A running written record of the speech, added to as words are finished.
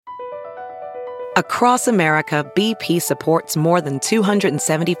Across America, BP supports more than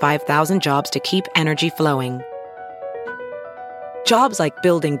 275,000 jobs to keep energy flowing. Jobs like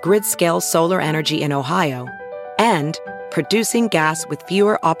building grid-scale solar energy in Ohio and producing gas with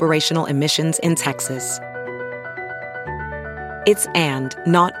fewer operational emissions in Texas. It's and,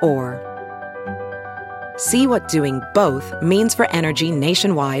 not or. See what doing both means for energy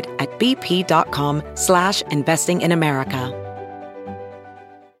nationwide at bp.com/investing in America.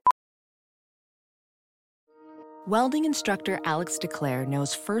 Welding instructor Alex DeClaire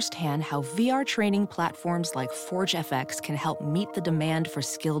knows firsthand how VR training platforms like ForgeFX can help meet the demand for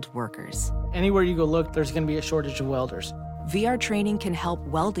skilled workers. Anywhere you go look, there's going to be a shortage of welders. VR training can help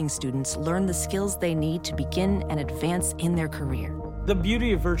welding students learn the skills they need to begin and advance in their career. The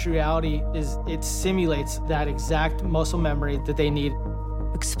beauty of virtual reality is it simulates that exact muscle memory that they need.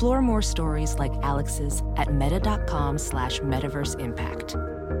 Explore more stories like Alex's at meta.com/metaverseimpact.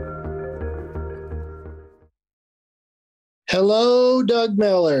 Hello, Doug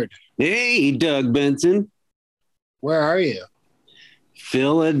Millard. Hey, Doug Benson. Where are you?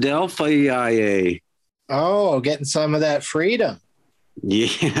 Philadelphia. Oh, getting some of that freedom.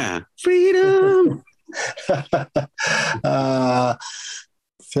 Yeah, freedom.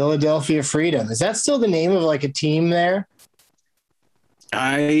 Philadelphia Freedom. Is that still the name of like a team there?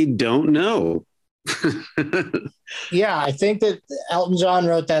 I don't know. Yeah, I think that Elton John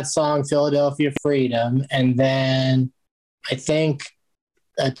wrote that song, Philadelphia Freedom, and then I think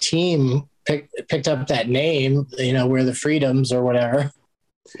a team picked up that name, we're the Freedoms or whatever.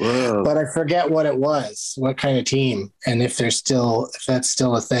 Whoa. But I forget what it was, what kind of team, and if that's still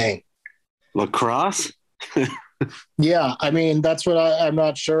a thing. Lacrosse? Yeah, I mean, that's what I'm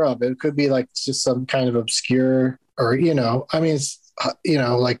not sure of. It could be like just some kind of obscure, or, it's,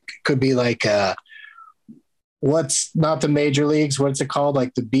 like could be like what's not the major leagues? What's it called?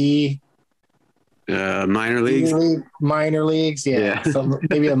 Like the B? Minor leagues? Minor leagues, yeah. So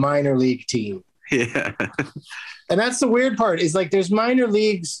maybe a minor league team. Yeah. And that's the weird part is like there's minor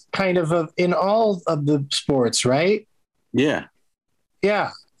leagues kind of in all of the sports, right? Yeah.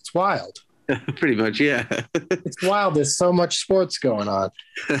 Yeah, it's wild. Pretty much, yeah. It's wild. There's so much sports going on.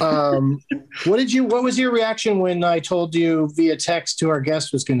 What was your reaction when I told you via text who our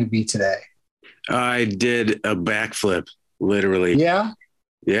guest was going to be today? I did a backflip, literally. Yeah?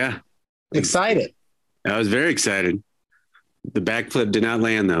 Yeah. Excited. I was very excited. The backflip did not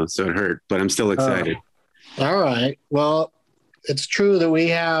land though, so it hurt, but I'm still excited. All right. Well, it's true that we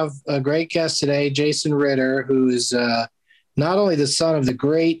have a great guest today, Jason Ritter, who is not only the son of the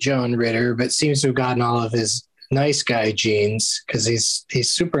great John Ritter, but seems to have gotten all of his nice guy genes because he's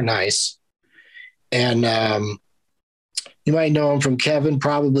super nice. And you might know him from Kevin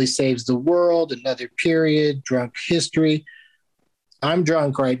Probably Saves the World, Another Period, Drunk History. I'm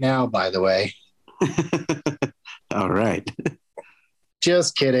drunk right now, by the way. All right.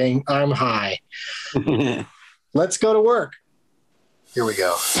 Just kidding. I'm high. Let's go to work. Here we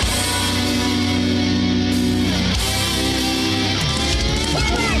go.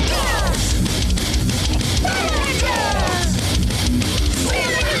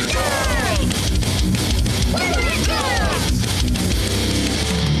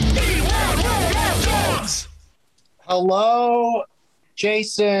 Hello,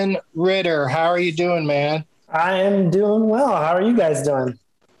 Jason Ritter. How are you doing, man? I am doing well. How are you guys doing?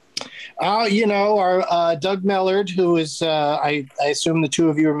 Our Doug Millard, who is, I assume the two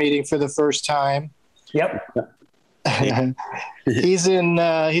of you are meeting for the first time. Yep. He's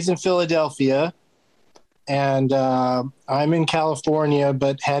in Philadelphia, and I'm in California,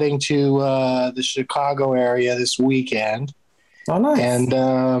 but heading to the Chicago area this weekend. Oh, nice.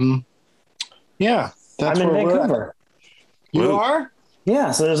 And yeah, that's I'm in where Vancouver. You Whoa. are?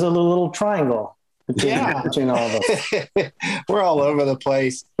 Yeah, so there's a little triangle between all of us. We're all over the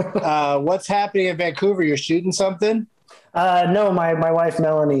place. What's happening in Vancouver? You're shooting something? No, my wife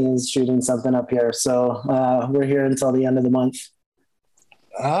Melanie is shooting something up here, so we're here until the end of the month.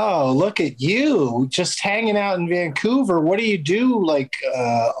 Oh, look at you, just hanging out in Vancouver. What do you do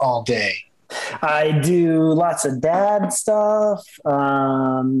all day? I do lots of dad stuff.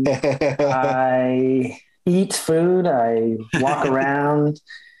 I eat food. I walk around.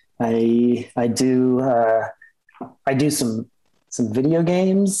 I do some video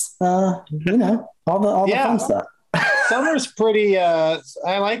games. All the fun stuff. Summer's pretty. I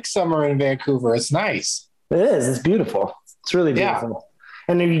like summer in Vancouver. It's nice. It is. It's beautiful. It's really beautiful. Yeah.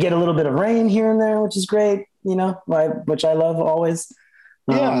 And then you get a little bit of rain here and there, which is great. Which I love always.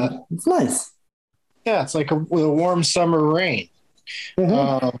 Yeah, it's nice. Yeah, it's like a warm summer rain.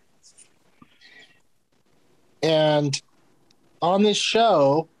 Mm-hmm. And on this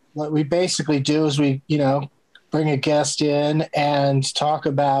show, what we basically do is we, bring a guest in and talk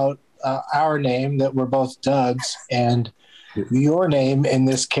about our name, that we're both Doug's, and your name, in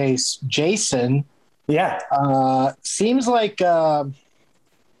this case, Jason. Yeah. Seems like, a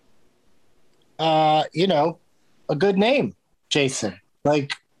good name, Jason.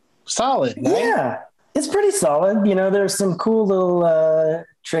 Like, solid, right? Yeah, it's pretty solid. There's some cool little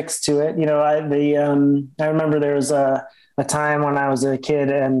tricks to it. I remember there was a time when I was a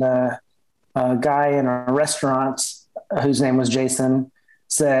kid, and a guy in a restaurant whose name was Jason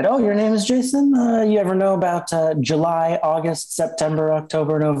said, "Oh, your name is Jason? You ever know about July, August, September,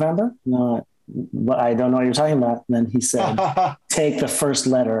 October, November?" No, I don't know what you're talking about. And then he said, "Take the first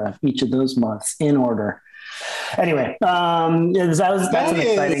letter of each of those months in order." Anyway, that's an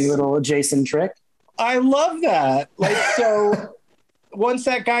exciting little Jason trick. I love that. Like, so once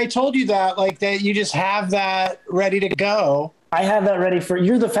that guy told you that, like, that you just have that ready to go. I have that ready for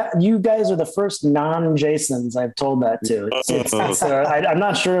you. You guys are the first non-Jasons I've told that to. I'm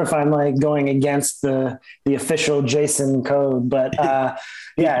not sure if I'm like going against the official Jason code, but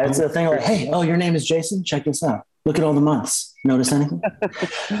yeah, it's a thing like, "Hey, oh, your name is Jason? Check this out. Look at all the months. Notice anything?"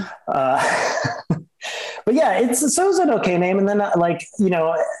 But yeah, it's an okay name. And then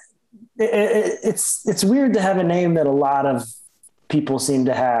it's weird to have a name that a lot of people seem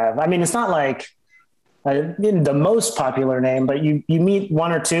to have. I mean, it's not like the most popular name, but you meet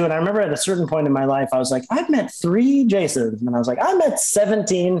one or two. And I remember at a certain point in my life, I was like, I've met 3 Jasons. And I was like, I met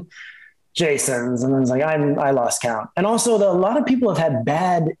 17 Jasons. And I was like, I lost count. And also a lot of people have had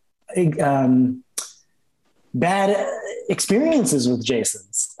bad experiences with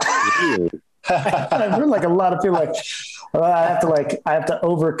Jasons. I've heard like a lot of people like, I have to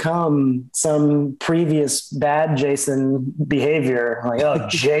overcome some previous bad Jason behavior. Like, "Oh,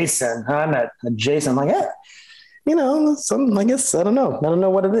 Jason, I met a Jason." I'm like, "Yeah, I guess, I don't know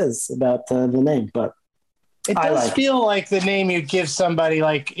what it is about the name, but it does feel like the name you'd give somebody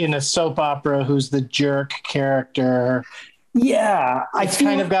like in a soap opera who's the jerk character." Yeah. It's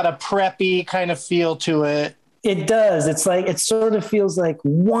kind of got a preppy kind of feel to it. It does. It's like, it sort of feels like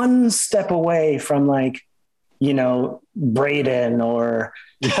one step away from like, Braden or,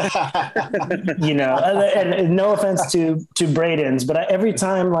 and no offense to Bradens, but every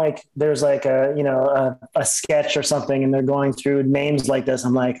time like there's like a sketch or something and they're going through names like this,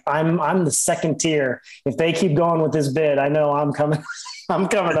 I'm like, I'm the second tier. If they keep going with this bid, I know I'm coming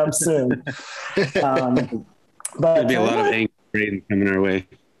up soon. But there'll be a lot of angry Braden coming our way.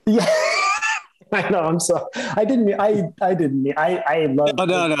 Yeah. I know. I'm sorry. I love. Oh,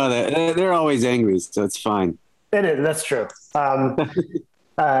 no. They're always angry, so it's fine. It is. That's true.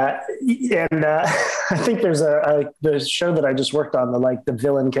 I think there's a show that I just worked on, the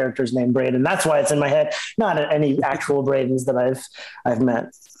villain character's named Braden. That's why it's in my head. Not any actual Bradens that I've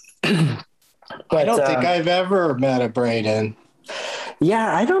met. But, I don't think I've ever met a Braden.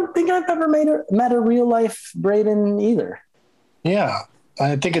 Yeah, I don't think I've ever met a real life Braden either. Yeah,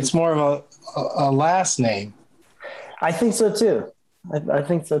 I think it's more of a last name. I think so too. I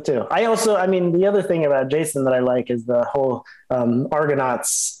think so too. The other thing about Jason that I like is the whole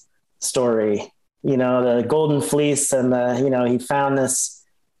Argonauts story, the Golden Fleece and he found this.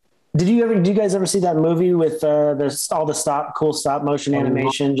 Did you guys ever see that movie with all the cool stop motion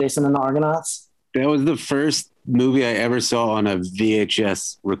animation, Jason and the Argonauts? That was the first movie I ever saw on a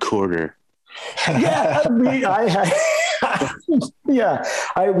VHS recorder. Yeah, we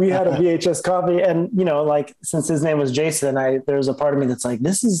had a VHS copy, and since his name was Jason, there's a part of me that's like,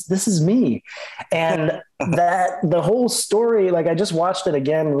 this is me, and that the whole story, like I just watched it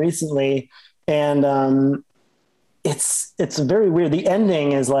again recently, and it's very weird. The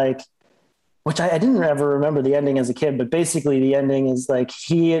ending is like, which I didn't ever remember the ending as a kid, but basically the ending is like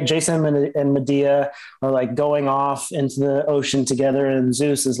Jason and Medea are like going off into the ocean together, and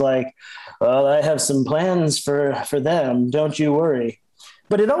Zeus is like, "Well, I have some plans for them. Don't you worry."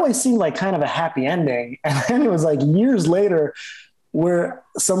 But it always seemed like kind of a happy ending. And then it was like years later where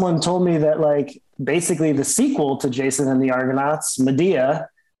someone told me that like basically the sequel to Jason and the Argonauts, Medea,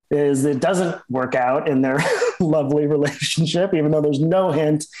 is it doesn't work out in their lovely relationship, even though there's no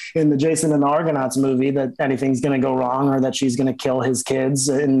hint in the Jason and the Argonauts movie that anything's going to go wrong or that she's going to kill his kids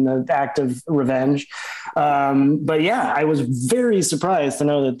in the act of revenge. But yeah, I was very surprised to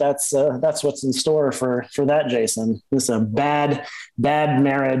know that that's what's in store for that Jason. This is a bad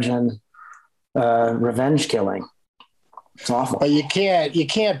marriage and revenge killing. It's awful. But you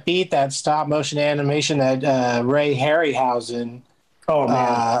can't beat that stop motion animation that Ray Harryhausen. Oh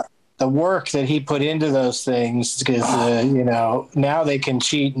man, the work that he put into those things, because now they can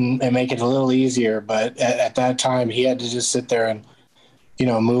cheat and make it a little easier. But at that time, he had to just sit there and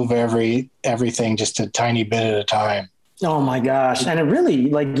move everything just a tiny bit at a time. Oh my gosh. And it really,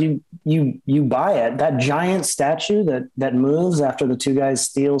 like, you buy it. That giant statue that moves after the two guys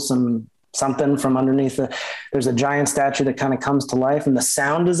steal something from underneath there's a giant statue that kind of comes to life, and the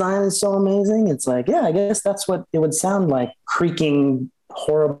sound design is so amazing. It's like, yeah, I guess that's what it would sound like, creaking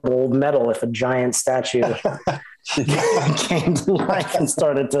horrible metal, if a giant statue came to life and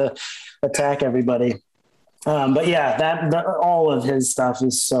started to attack everybody. But yeah, all of his stuff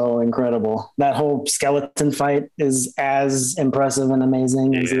is so incredible. That whole skeleton fight is as impressive and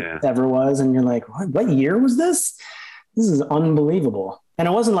amazing as it ever was. And you're like, what year was this? This is unbelievable. And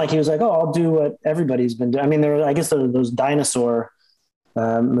it wasn't like he was like, oh, I'll do what everybody's been doing. I mean, there were those dinosaur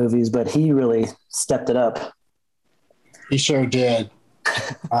movies, but he really stepped it up. He sure did.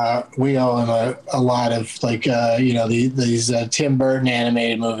 We owe him a lot of these Tim Burton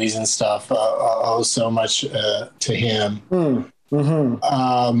animated movies and stuff. Owe so much to him.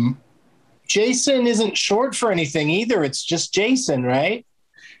 Mm-hmm. Jason isn't short for anything either. It's just Jason, right?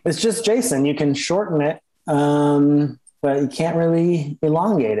 It's just Jason. You can shorten it, but you can't really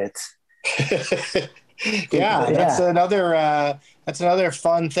elongate it. That's another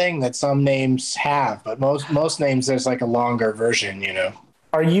fun thing that some names have, but most names there's like a longer version.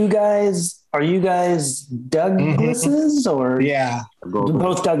 Are you guys Douglases or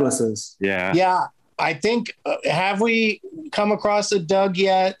both Douglases? Yeah. I think have we come across a Doug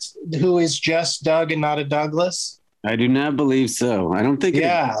yet who is just Doug and not a Douglas? I do not believe so. I don't think.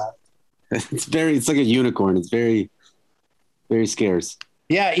 It's like a unicorn. It's very, very scarce.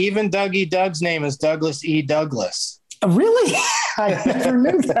 Yeah, even Dougie Doug's name is Douglas E. Douglas. Really? I never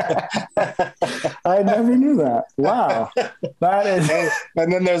knew that. Wow. That is.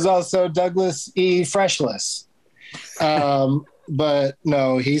 And then there's also Douglas E. Freshless. But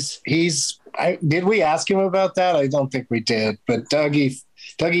no, he's. Did we ask him about that? I don't think we did. But Dougie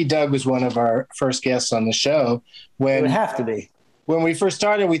Doug was one of our first guests on the show. It would have to be. When we first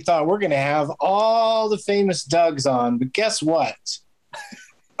started, we thought we're going to have all the famous Dougs on, but guess what?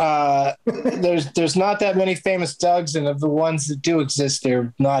 There's not that many famous Dougs, and of the ones that do exist,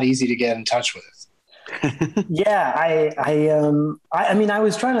 they're not easy to get in touch with. Yeah, I mean, I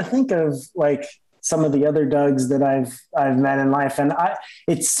was trying to think of like some of the other Dougs that I've met in life, and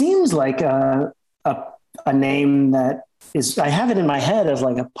it seems like a name that is, I have it in my head as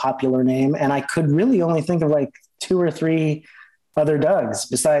like a popular name, and I could really only think of like 2 or 3 other Dougs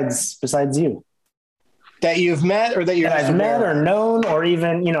besides you. That you've met or that I've met or known, or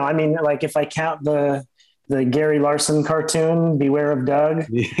even, I mean, like if I count the Gary Larson cartoon, Beware of Doug.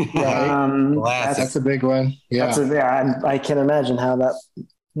 That's a big one. Yeah. I can imagine how that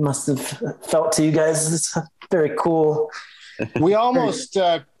must have felt to you guys. It's very cool. We almost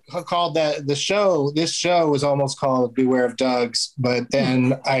called this show was almost called Beware of Doug's, but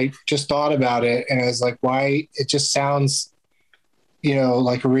then I just thought about it and I was like, why? It just sounds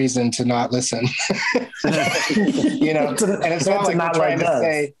like a reason to not listen, and it's not like we're trying to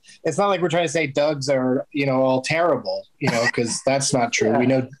say, it's not like we're trying to say Doug's are, all terrible, cause that's not true.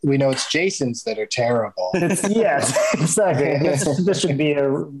 Yeah. We know it's Jason's that are terrible. Yes, exactly. This should be a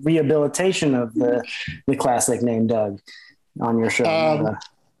rehabilitation of the classic name Doug on your show.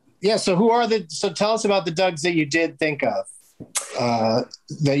 So tell us about the Dougs that you did think of,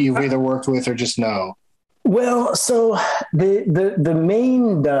 that you've either worked with or just know. Well, so the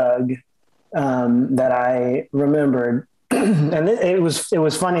main Doug that I remembered, and it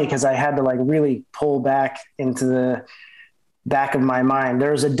was funny because I had to like really pull back into the back of my mind.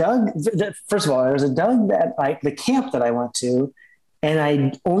 There was a Doug. First of all, there was a Doug that the camp that I went to, and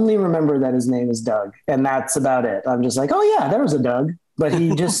I only remember that his name is Doug, and that's about it. I'm just like, oh yeah, there was a Doug, but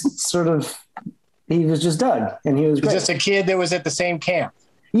he just he was just Doug, and he was great. Just a kid that was at the same camp.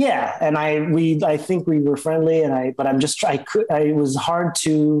 Yeah. And I think we were friendly, and it was hard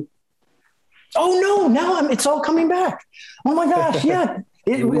to, oh no, now it's all coming back. Oh my gosh. Yeah.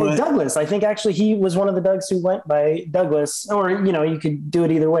 Douglas, I think actually he was one of the Dougs who went by Douglas, or, you could do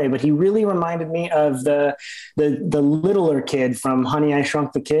it either way, but he really reminded me of the littler kid from Honey, I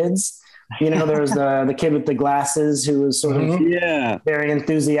Shrunk the Kids. There was the kid with the glasses who was sort of very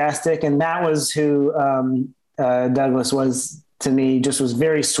enthusiastic. And that was who Douglas was to me. Just was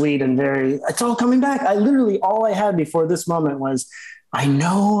very sweet and it's all coming back. All I had before this moment was, I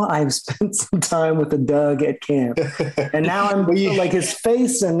know I've spent some time with a Doug at camp, and now I'm like his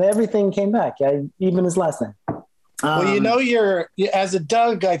face and everything came back. Even his last name. Well, as a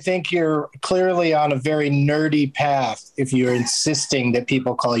Doug, I think you're clearly on a very nerdy path if you're insisting that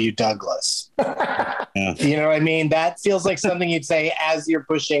people call you Douglas. You know what I mean? That feels like something you'd say as you're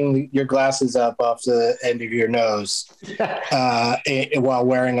pushing your glasses up off the end of your nose while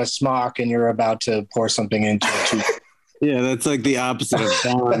wearing a smock and you're about to pour something into a tooth. Yeah, that's like the opposite of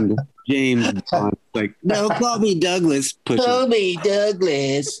Bond. James Bond. Like, no, call me Douglas. Call me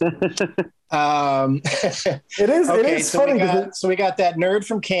Douglas. It is funny. So we got that nerd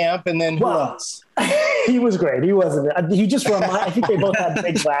from camp, and then who else? He was great. He wasn't. He just I think they both had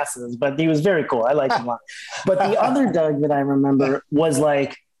big glasses, but he was very cool. I liked him a lot. But the other Doug that I remember was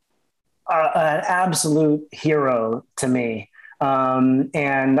like an absolute hero to me.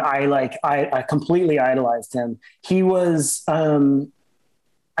 And I completely idolized him. He was, in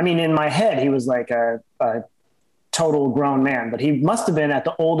my head, he was like a total grown man, but he must have been at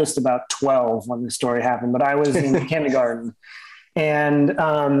the oldest about 12 when the story happened. But I was in kindergarten, and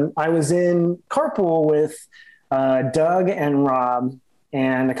I was in carpool with Doug and Rob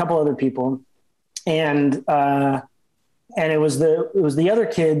and a couple other people, and it was the other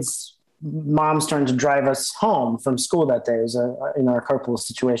kids' mom's turn to drive us home from school that day. It was in our carpool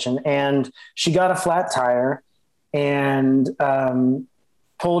situation, and she got a flat tire and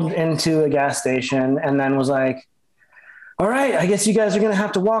pulled into a gas station, and then was like, all right, I guess you guys are going to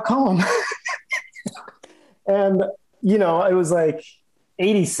have to walk home. And, it was like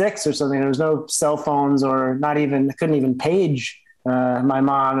 86 or something. There was no cell phones or couldn't even page my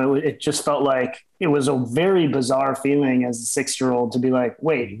mom. It just felt like it was a very bizarre feeling as a 6-year-old to be like,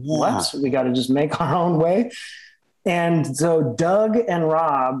 wait, what? We got to just make our own way. And so Doug and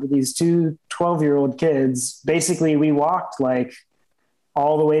Rob, these two 12-year-old kids, basically we walked like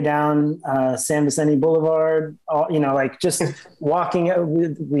all the way down San Vicente Boulevard, just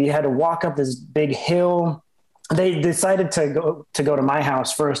walking. We had to walk up this big hill. They decided to go to my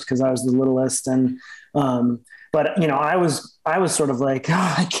house first because I was the littlest. And, but I was sort of like,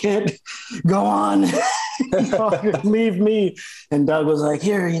 I can't go on, leave me. And Doug was like,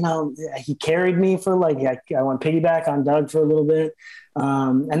 here, he carried me for like, I went piggyback on Doug for a little bit.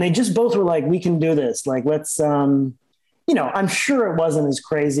 And they just both were like, we can do this. Like, let's, I'm sure it wasn't as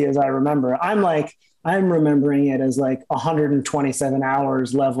crazy as I remember. I'm remembering it as like 127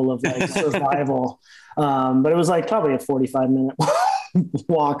 hours level of like survival. But it was like probably a 45-minute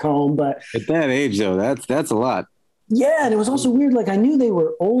walk home. But at that age though, that's a lot. Yeah. And it was also weird. Like I knew they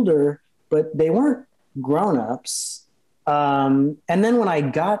were older, but they weren't grown-ups. And then when I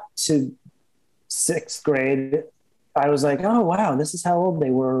got to 6th grade, I was like, oh wow, this is how old they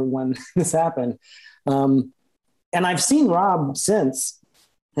were when this happened. And I've seen Rob since,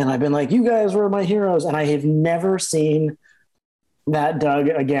 and I've been like, you guys were my heroes. And I have never seen that Doug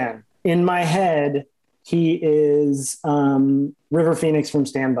again. In my head, he is River Phoenix from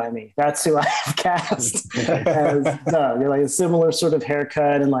Stand By Me. That's who I've cast as Doug. Like a similar sort of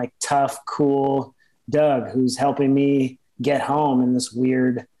haircut and like tough, cool Doug who's helping me get home in this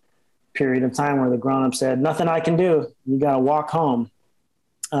weird period of time where the grown-up said, nothing I can do. You got to walk home.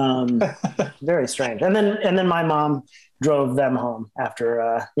 Very strange. And then my mom drove them home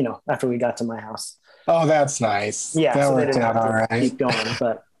after we got to my house. Oh, that's nice. Yeah. That so worked out all right. Keep going,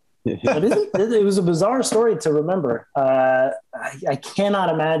 but it was a bizarre story to remember. I cannot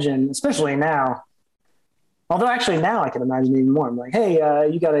imagine, especially now, although actually now I can imagine even more. I'm like, hey,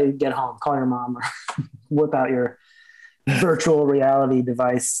 you got to get home, call your mom or whip out your virtual reality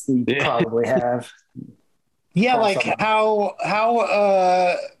device that you probably have. Yeah, like how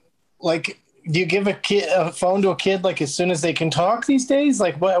do you give a phone to a kid like as soon as they can talk these days?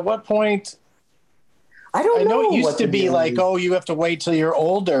 Like at what point? I don't know. I know it used to be like, oh, you have to wait till you're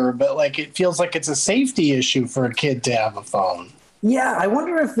older, but like it feels like it's a safety issue for a kid to have a phone. Yeah, I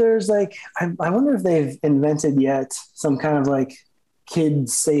wonder if there's like I wonder if they've invented yet some kind of like kid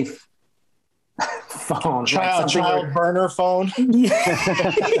safe phone, child burner phone. Yeah,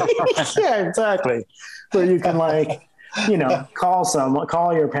 exactly. Where you can like,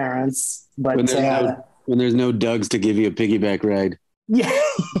 call your parents, but when there's no Dougs to give you a piggyback ride. Yeah,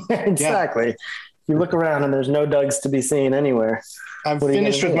 exactly. Yeah. You look around and there's no Dougs to be seen anywhere. I'm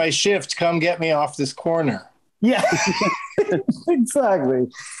finished with my shift. Come get me off this corner. Yeah, exactly.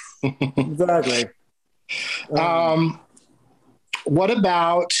 Exactly. What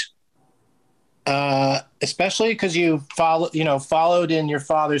about, especially because you followed in your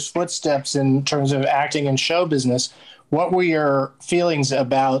father's footsteps in terms of acting in show business, what were your feelings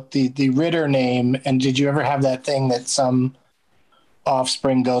about the Ritter name? And did you ever have that thing that some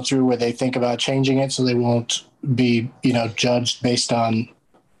offspring go through where they think about changing it so they won't be, judged based on,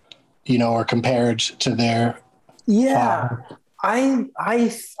 or compared to their Yeah. I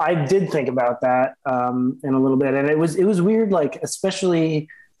did think about that in a little bit, and it was weird, like especially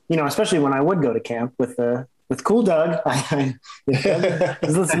when I would go to camp with cool Doug. I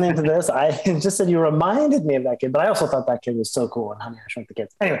was listening to this. I just said you reminded me of that kid, but I also thought that kid was so cool. And Honey, I Shrunk the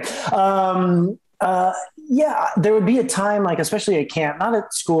Kids. Anyway, yeah, there would be a time, like especially at camp, not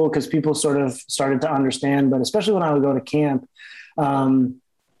at school because people sort of started to understand, but especially when I would go to camp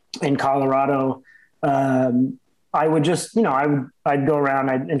in Colorado. I would just, I'd go around,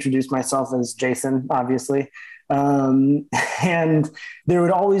 I'd introduce myself as Jason, obviously. And there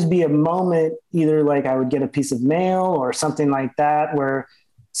would always be a moment, either like I would get a piece of mail or something like that, where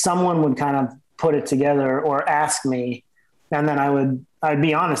someone would kind of put it together or ask me. And then I'd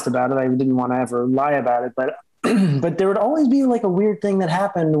be honest about it. I didn't want to ever lie about it, but, but there would always be like a weird thing that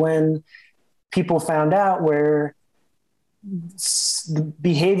happened when people found out, where the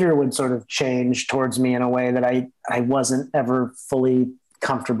behavior would sort of change towards me in a way that I wasn't ever fully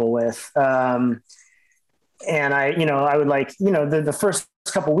comfortable with. And I would like, the first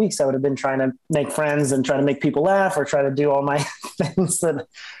couple of weeks I would have been trying to make friends and try to make people laugh or try to do all my things that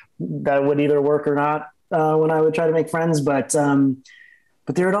would either work or not when I would try to make friends. But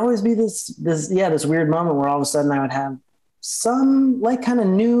there would always be this weird moment where all of a sudden I would have some like kind of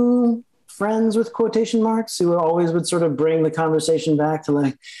new friends with quotation marks who always would sort of bring the conversation back to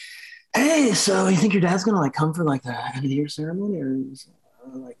like, hey, so you think your dad's going to like come for like the end of the year ceremony, or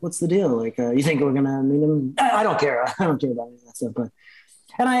like, what's the deal? Like, you think we're going to meet him? I don't care. I don't care about any of that stuff.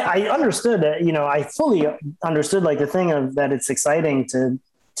 And I understood that, I fully understood like the thing of that it's exciting to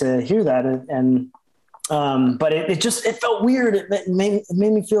hear that. But it felt weird. It made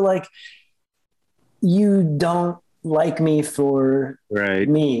me feel like you don't like me for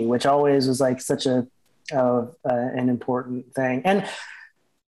me, which always was like such an important thing. And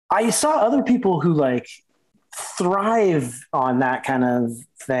I saw other people who like thrive on that kind of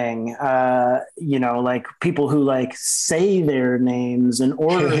thing. Like people who like say their names in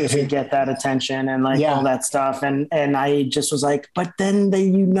order to get that attention and like all that stuff. And I just was like, but then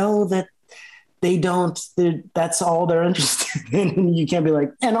that they don't, that's all they're interested in. You can't be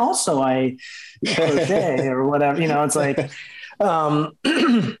like, and also I crochet or whatever, it's like,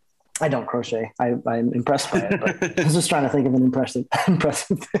 I don't crochet. I'm impressed by it, but I was just trying to think of an impressive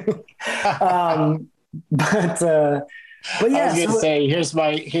thing. But yeah, I was gonna say, here's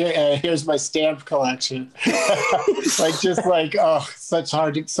my stamp collection. So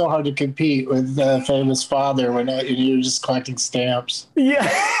hard to compete with Famous Father when you're just collecting stamps. Yeah,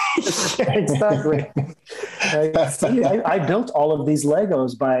 exactly. I built all of these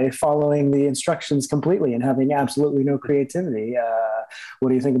Legos by following the instructions completely and having absolutely no creativity. What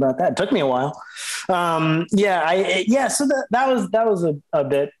do you think about that? It took me a while. So that was a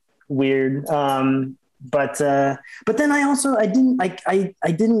bit weird. But then I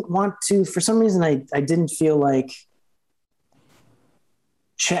didn't want to, for some reason, I didn't feel like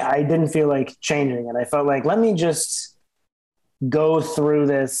changing it. I felt like, let me just go through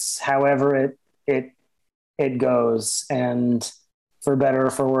this however it goes, and for better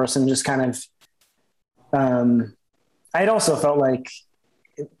or for worse, and just kind of, I'd also felt like,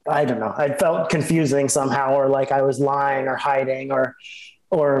 I don't know, I felt confusing somehow, or like I was lying or hiding or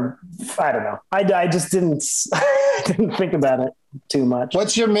I don't know. I just didn't think about it too much.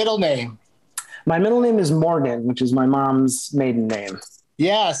 What's your middle name? My middle name is Morgan, which is my mom's maiden name.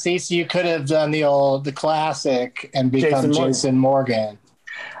 Yeah. See, so you could have done the classic and become Jason Morgan.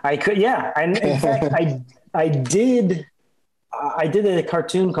 I could. Yeah. And in fact, I did a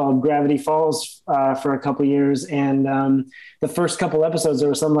cartoon called Gravity Falls for a couple years. And the first couple episodes, there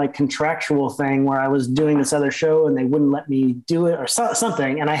was some like contractual thing where I was doing this other show and they wouldn't let me do it or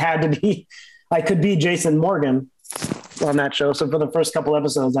something. And I could be Jason Morgan on that show. So for the first couple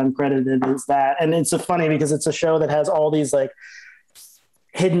episodes, I'm credited as that. And it's so funny because it's a show that has all these like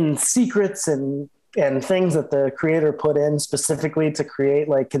hidden secrets and things that the creator put in specifically to create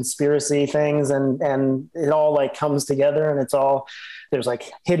like conspiracy things. And it all like comes together, and there's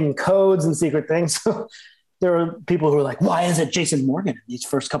like hidden codes and secret things. So there are people who are like, why is it Jason Morgan in these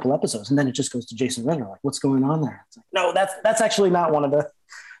first couple episodes? And then it just goes to Jason Ritter. Like, what's going on there? It's like, no, that's actually not one of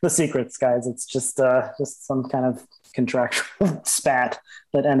the secrets, guys. It's just some kind of contractual spat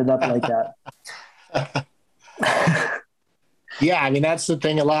that ended up like that. Yeah, I mean, that's the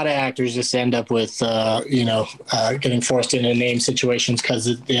thing. A lot of actors just end up with, getting forced into name situations because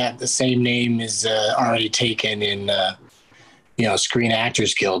the same name is already taken in, Screen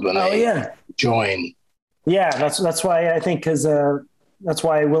Actors Guild when they join. Yeah, that's why I think, because that's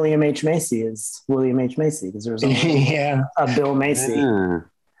why William H. Macy is William H. Macy, because there's a Bill Macy.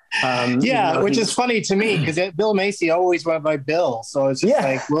 Which is funny to me because Bill Macy always went by Bill. So it's just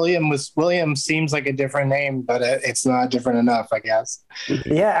like William seems like a different name, but it's not different enough, I guess.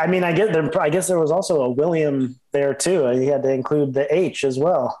 Yeah. I mean, I guess there was also a William there too. He had to include the H as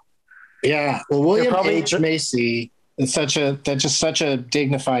well. Yeah. Well, William H. Macy is such a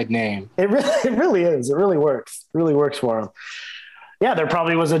dignified name. It really is. It really works. It really works for him. Yeah. There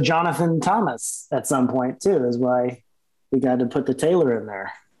probably was a Jonathan Thomas at some point too. That's why we got to put the Taylor in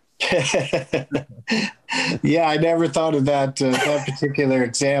there. Yeah, I never thought of that particular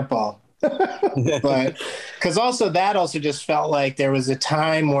example, but because that also just felt like there was a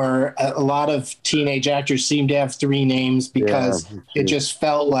time where a lot of teenage actors seemed to have three names because it just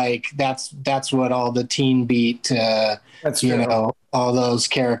felt like that's what all the teen beat, all those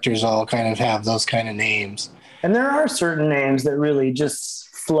characters all kind of have those kind of names. And there are certain names that really just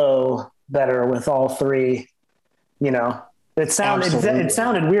flow better with all three, It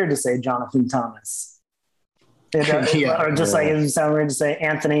sounded weird to say Jonathan Thomas. Or just like it sounded weird to say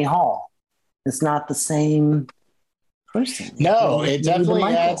Anthony Hall. It's not the same person. No, it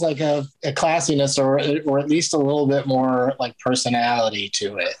definitely adds like a classiness or at least a little bit more like personality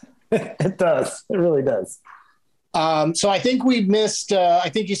to it. It does. It really does. So I think we missed, I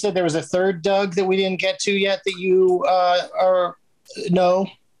think you said there was a third Doug that we didn't get to yet that you no.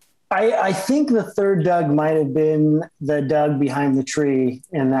 I think the third Doug might have been the Doug behind the tree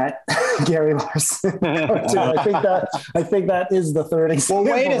in that Gary Larson cartoon. I think that is the third example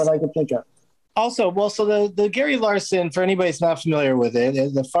that I could think of. Also, so the Gary Larson, for anybody that's not familiar with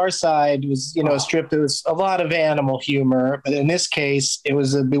it, The Far Side was, a strip that was a lot of animal humor, but in this case, it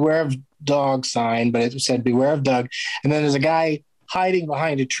was a Beware of Dog sign, but it said Beware of Doug. And then there's a guy hiding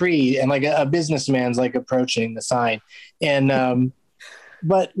behind a tree and like a businessman's like approaching the sign. And,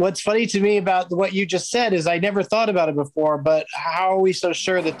 but what's funny to me about what you just said is I never thought about it before, but how are we so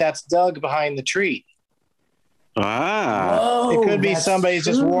sure that that's Doug behind the tree? Whoa, it could be somebody's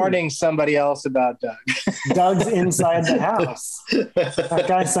just warning somebody else about Doug. Doug's inside the house. That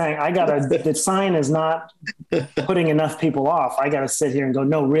guy's saying, the sign is not putting enough people off. I got to sit here and go,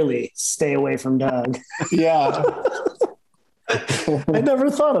 no, really, stay away from Doug. Yeah. I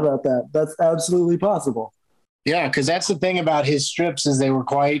never thought about that. That's absolutely possible. Yeah, because that's the thing about his strips is they were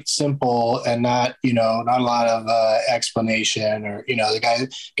quite simple and not a lot of explanation or, the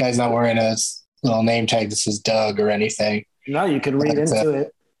guy's not wearing a little name tag that says Doug or anything. No, you can read into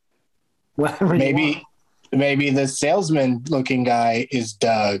it. Maybe the salesman looking guy is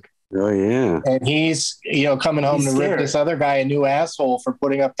Doug. Oh yeah. And he's, coming home to rip this other guy a new asshole for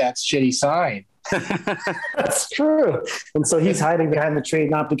putting up that shitty sign. That's true. And so he's hiding behind the tree,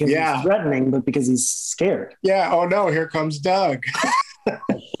 not because he's threatening, but because he's scared. Yeah. Oh no, here comes Doug.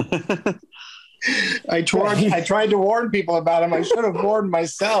 I tried to warn people about him. I should have warned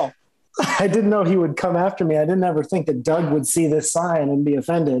myself. I didn't know he would come after me. I didn't ever think that Doug would see this sign and be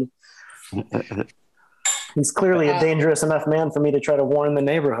offended. He's clearly a dangerous enough man for me to try to warn the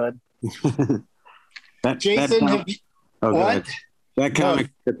neighborhood. Jason, what? That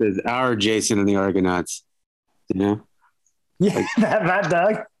comic strip is our Jason and the Argonauts. Yeah, that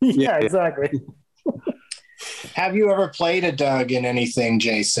Doug. Yeah, exactly. Have you ever played a Doug in anything,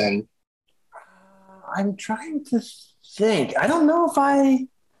 Jason? I'm trying to think. I don't know if I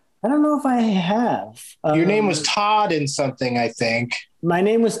have. Your name was Todd in something, I think. My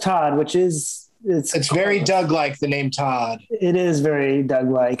name was Todd, which is it's very Doug-like, the name Todd. It is very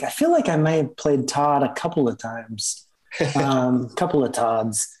Doug-like. I feel like I may have played Todd a couple of times. Couple of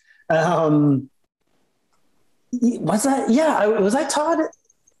Todds. Was I Todd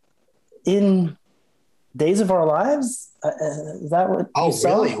in Days of Our Lives? Is that what? Oh,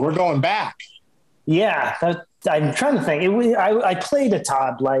 really? We're going back. Yeah, I'm trying to think. I played a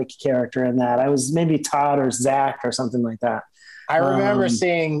Todd-like character in that. I was maybe Todd or Zach or something like that. I remember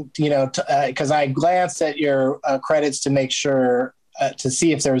seeing, because I glanced at your credits to make sure to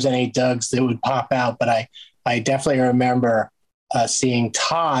see if there was any Dougs that would pop out, but I definitely remember seeing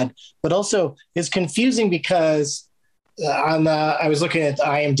Todd, but also it's confusing because I was looking at the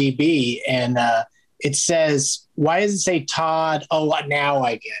IMDb and it says, why does it say Todd? Oh, now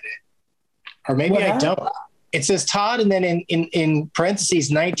I get it. Or maybe I don't. It says Todd and then in parentheses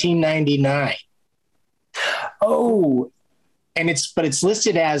 1999. Oh, and it's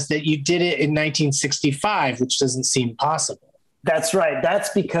listed as that you did it in 1965, which doesn't seem possible. That's right. That's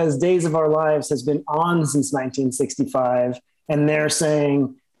because Days of Our Lives has been on since 1965, and they're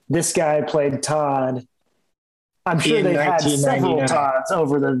saying this guy played Todd. I'm sure they've had several Todds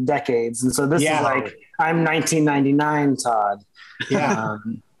over the decades, and so this is like, I'm 1999 Todd. Yeah.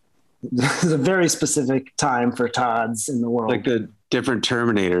 There's a very specific time for Todds in the world. Like the different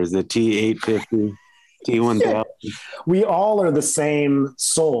Terminators, the T-850, T-1000. We all are the same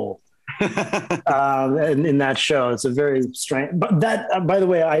soul. In that show. It's a very strange, but that, by the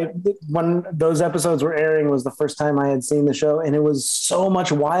way, when those episodes were airing was the first time I had seen the show, and it was so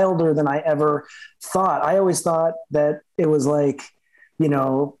much wilder than I ever thought. I always thought that it was like, you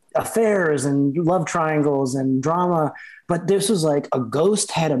know, affairs and love triangles and drama, but this was like a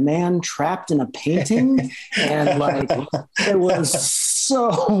ghost had a man trapped in a painting, and like it was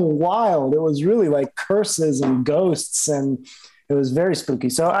so wild. It was really like curses and ghosts, and it was very spooky.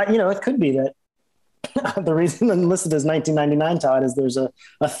 So, it could be that the reason I'm listed as 1999 Todd is there's a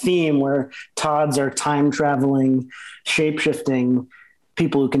theme where Todds are time-traveling, shape-shifting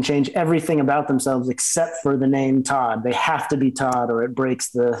people who can change everything about themselves except for the name Todd. They have to be Todd or it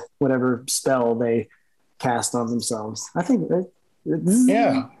breaks the whatever spell they cast on themselves. I think that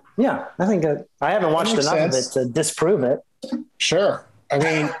I think I haven't watched enough of it to disprove it. Sure. I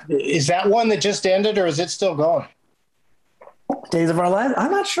mean, is that one that just ended, or is it still going? Days of Our Lives? I'm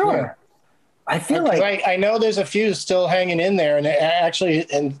not sure. Yeah. I feel like I know there's a few still hanging in there, and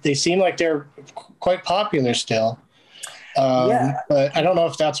they seem like they're quite popular still. But I don't know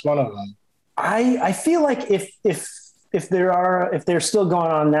if that's one of them. I feel like if they're still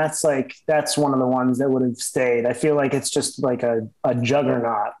going on, that's one of the ones that would have stayed. I feel like it's just like a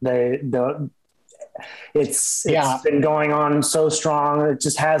juggernaut. It's been going on so strong. It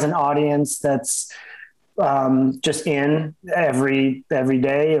just has an audience that's just in every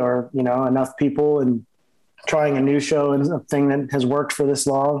day, or enough people and trying a new show and a thing that has worked for this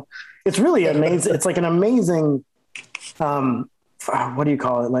long. It's really amazing. It's like an amazing what do you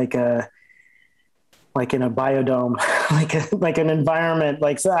call it, like in a biodome, like an environment,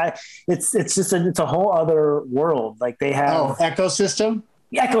 it's a whole other world. Like they have ecosystem,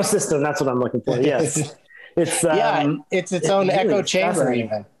 that's what I'm looking for. Yes. It's its own really echo chamber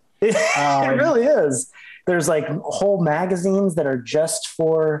even. It really is. There's like whole magazines that are just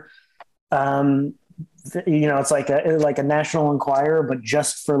for, it's like a National Enquirer, but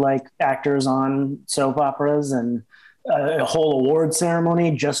just for like actors on soap operas, and a whole award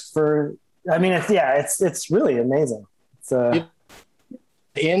ceremony just for. I mean, it's really amazing. It's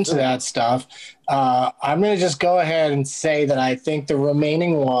into that stuff. I'm going to just go ahead and say that I think the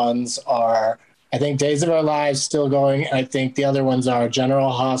remaining ones are. I think Days of Our Lives still going. I think the other ones are General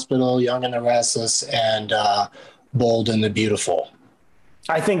Hospital, Young and the Restless, and Bold and the Beautiful.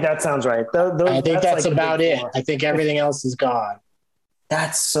 I think that sounds right. I think that's like about it. I think everything else is gone.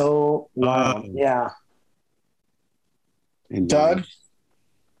 That's so wild. Yeah. Doug?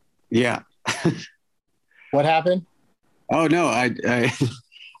 Yeah. What happened? Oh, no, I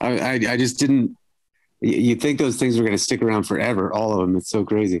just didn't. You'd think those things were going to stick around forever, all of them. It's so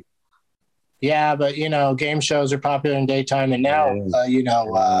crazy. Yeah, but game shows are popular in daytime, and now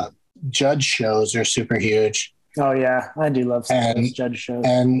judge shows are super huge. Oh yeah, I do love those judge shows.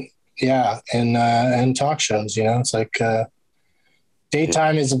 And talk shows. It's like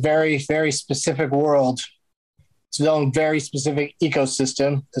daytime is a very, very specific world. It's its own very specific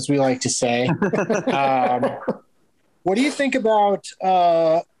ecosystem, as we like to say. What do you think about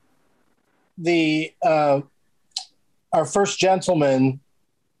our first gentleman?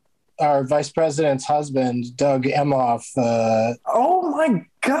 Our vice president's husband, Doug Emhoff. Oh my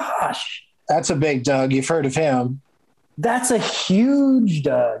gosh. That's a big Doug. You've heard of him. That's a huge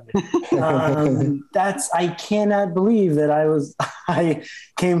Doug. I cannot believe that I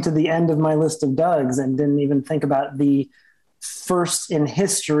came to the end of my list of Dougs and didn't even think about the first in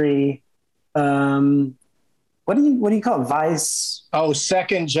history. What do you call it? Vice? Oh,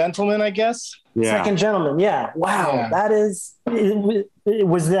 second gentleman, I guess. Yeah. Second gentleman. Yeah. Wow. Yeah. That is,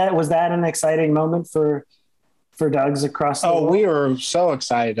 was that an exciting moment for Dougs across the world? We were so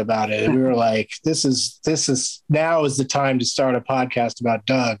excited about it. We were like, this is now is the time to start a podcast about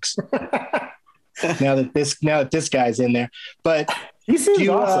Dougs. now that this guy's in there. But he seems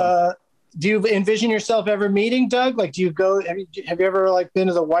awesome. Do you envision yourself ever meeting Doug? Like, do you go, have you ever like been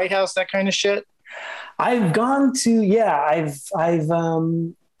to the White House, that kind of shit? I've gone to,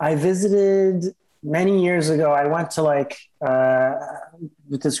 I visited many years ago. I went to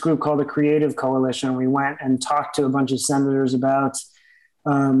with this group called the Creative Coalition. We went and talked to a bunch of senators about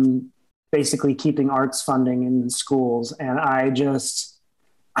basically keeping arts funding in schools. And I'm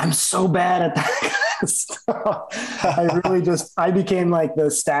so bad at that kind of stuff. I became like the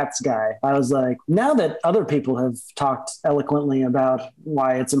stats guy. I was like, now that other people have talked eloquently about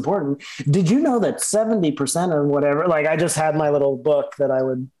why it's important, did you know that 70% or whatever, like I just had my little book that I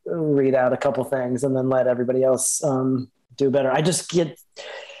would read out a couple things and then let everybody else do better. I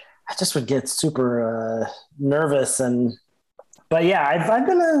I just would get super nervous. But yeah, I've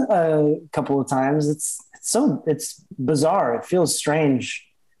been a couple of times. It's bizarre. It feels strange.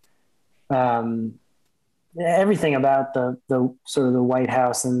 Everything about the sort of the White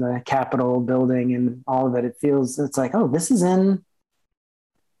House and the Capitol building and all of it, it's like, oh, this is in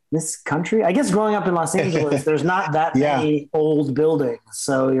this country. I guess growing up in Los Angeles, there's not that many old buildings.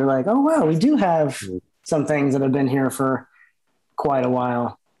 So you're like, oh, wow, we do have some things that have been here for quite a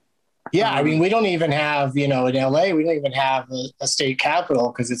while. Yeah. I mean, we don't even have, in LA, we don't even have a state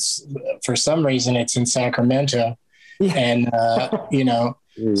capitol because it's, for some reason, it's in Sacramento. Yeah. And,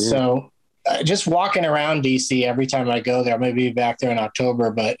 so just walking around DC every time I go there, I'm going to be back there in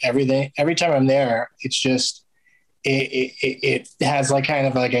October, but every time I'm there, it's just, it has like kind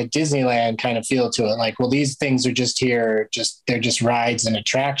of like a Disneyland kind of feel to it. Like, well, these things are just here, they're just rides and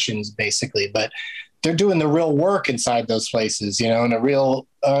attractions basically, but they're doing the real work inside those places, and a real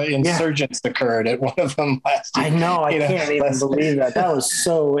insurgence occurred at one of them last year. I know. I can't even believe that. That was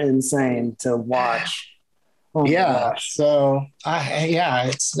so insane to watch. Oh yeah. So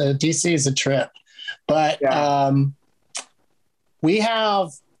it's DC is a trip, but we have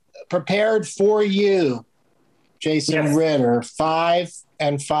prepared for you, Jason Ritter, 5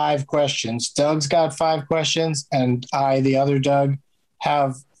 and 5 questions. Doug's got 5 questions, and I, the other Doug,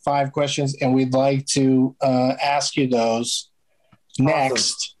 have 5 questions, and we'd like to ask you those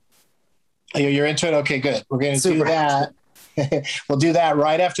next. Awesome. You're into it? Okay, good. We're going to do that. We'll do that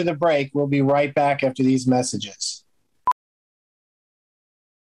right after the break. We'll be right back after these messages.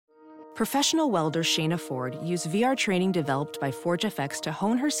 Professional welder Shayna Ford used VR training developed by ForgeFX to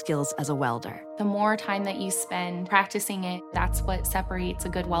hone her skills as a welder. The more time that you spend practicing it, that's what separates a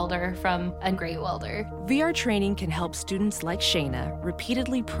good welder from a great welder. VR training can help students like Shayna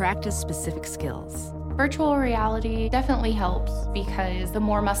repeatedly practice specific skills. Virtual reality definitely helps because the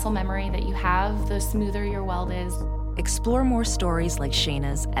more muscle memory that you have, the smoother your weld is. Explore more stories like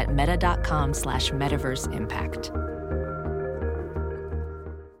Shayna's at meta.com/metaverseimpact.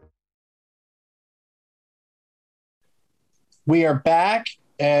 We are back,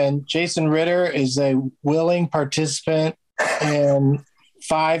 and Jason Ritter is a willing participant in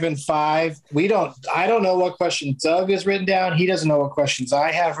 5 and 5. I don't know what question Doug has written down. He doesn't know what questions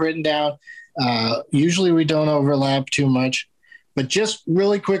I have written down. Usually we don't overlap too much, but just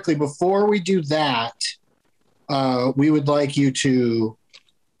really quickly before we do that, we would like you to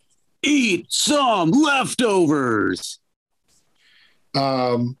eat some leftovers.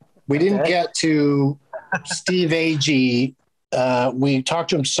 We didn't get to Steve Agee. We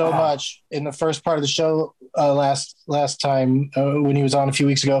talked to him so much in the first part of the show last time when he was on a few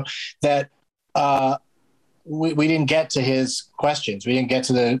weeks ago that we didn't get to his questions. We didn't get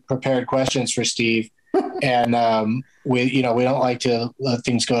to the prepared questions for Steve, and we don't like to let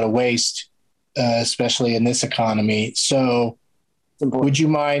things go to waste. Especially in this economy. So would you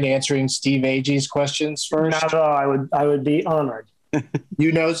mind answering Steve Agee's questions first? Not at all. I would be honored.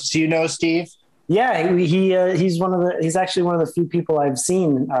 You know Steve? Yeah, he's actually one of the few people I've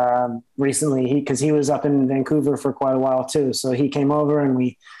seen recently because he was up in Vancouver for quite a while too. So he came over and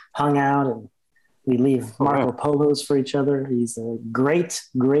we hung out and we leave Marco Polos for each other. He's a great,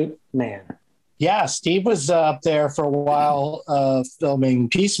 great man. Yeah, Steve was up there for a while filming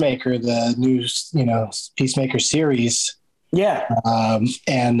Peacemaker, the new, Peacemaker series. Yeah.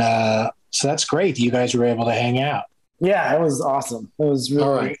 So that's great. You guys were able to hang out. Yeah, it was awesome. It was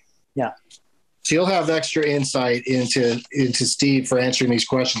really, yeah. So you'll have extra insight into Steve for answering these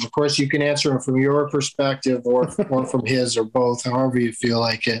questions. Of course, you can answer them from your perspective or from his or both, however you feel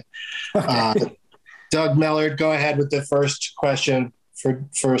like it. Doug Mellard, go ahead with the first question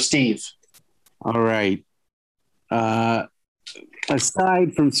for Steve. All right.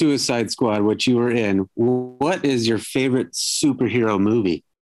 Aside from Suicide Squad, which you were in, what is your favorite superhero movie?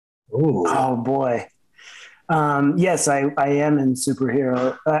 Ooh. Oh boy. Yes, I am in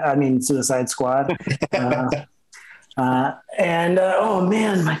Suicide Squad. Oh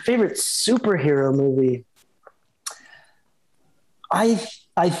man, my favorite superhero movie. I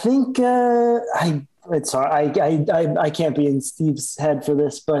think it's hard. I can't be in Steve's head for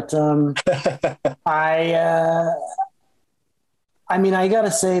this, but I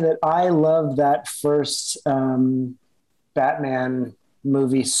gotta say that I love that first Batman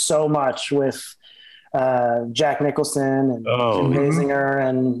movie so much with Jack Nicholson and Kim Basinger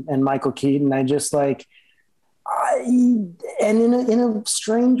and Michael Keaton. I just and in a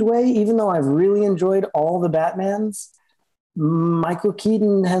strange way, even though I've really enjoyed all the Batmans, Michael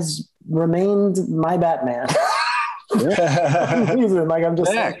Keaton has remained my Batman. I'm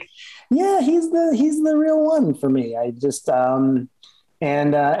just he's the real one for me. I just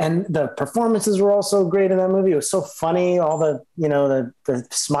And the performances were also great in that movie. It was so funny. All the, the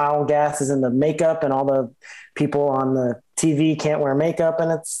smile gases and the makeup, and all the people on the TV can't wear makeup.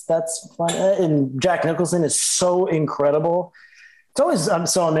 And that's fun. And Jack Nicholson is so incredible. It's always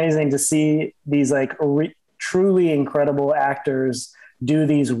so amazing to see these like truly incredible actors do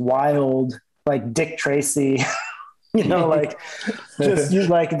these wild, like Dick Tracy, like just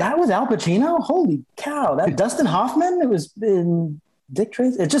like that was Al Pacino. Holy cow. That Dustin Hoffman, it was in Dick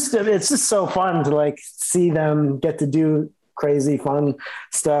Tracy. It's just so fun to like see them get to do crazy fun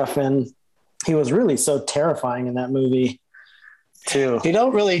stuff. And he was really so terrifying in that movie too. They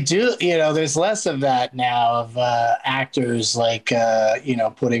don't really do, there's less of that now of actors like,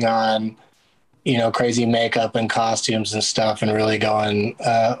 putting on, crazy makeup and costumes and stuff and really going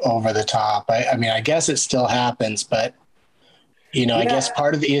over the top. I mean, I guess it still happens, but, I guess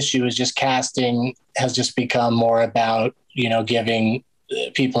part of the issue is just casting has just become more about, giving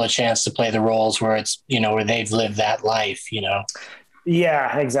people a chance to play the roles where it's, where they've lived that life,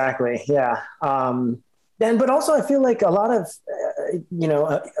 Yeah, exactly. Yeah. But also I feel like a lot of,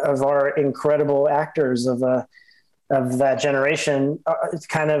 of our incredible actors of that generation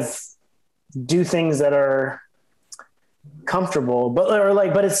kind of do things that are comfortable,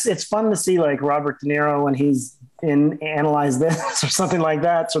 but it's fun to see like Robert De Niro when he's in Analyze This or something like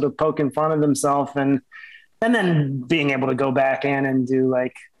that, sort of poking fun of himself and then being able to go back in and do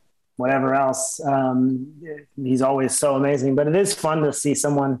like whatever else. He's always so amazing, but it is fun to see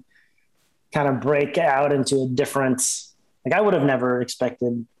someone kind of break out into a different, like I would have never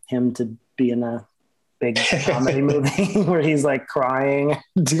expected him to be in a big comedy movie where he's like crying,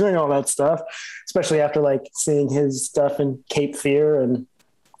 doing all that stuff, especially after like seeing his stuff in Cape Fear and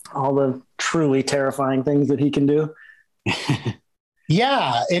all the truly terrifying things that he can do.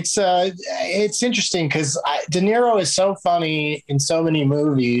 Yeah, it's interesting because De Niro is so funny in so many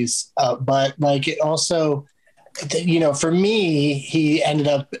movies, but like it also, for me, he ended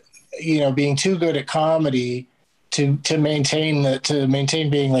up, being too good at comedy to maintain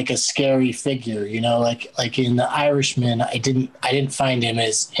being like a scary figure, like in The Irishman, I didn't find him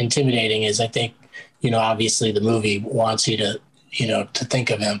as intimidating as I think, obviously the movie wants you to, to think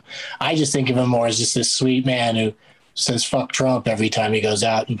of him. I just think of him more as just this sweet man who says fuck Trump every time he goes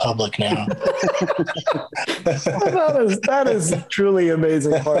out in public now. that is a truly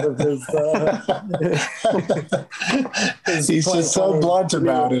amazing part of his he's just so blunt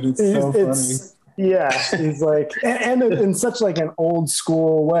about it. It's so funny. Yeah, he's like, and in such like an old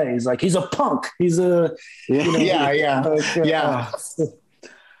school way. He's like, he's a punk. He's a yeah.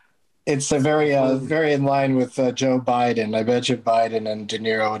 It's a very in line with Joe Biden. I bet you Biden and De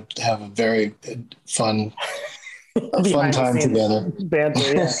Niro would have a very fun time together.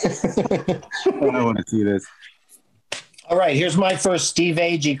 Banter, yeah. I want to see this. All right, here's my first Steve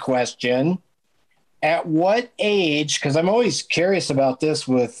Agee question. At what age, because I'm always curious about this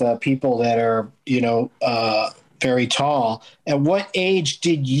with people that are, very tall. At what age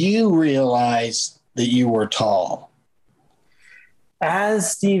did you realize that you were tall?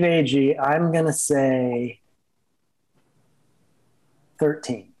 As Steve Agee, I'm going to say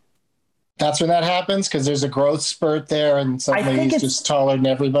 13. That's when that happens? Because there's a growth spurt there and suddenly he's just taller than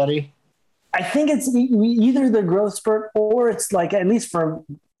everybody? I think it's either the growth spurt or it's like, at least for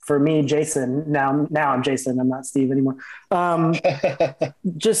me, Jason, now I'm Jason, I'm not Steve anymore. That's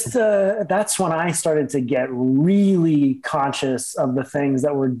when I started to get really conscious of the things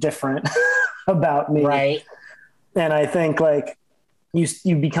that were different about me. Right. And I think like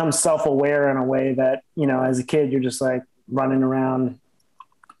you become self-aware in a way that, as a kid, you're just like running around,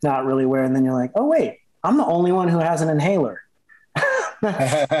 not really aware. And then you're like, oh wait, I'm the only one who has an inhaler.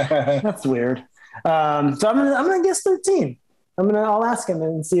 That's weird. So I'm gonna guess 13. I'll ask him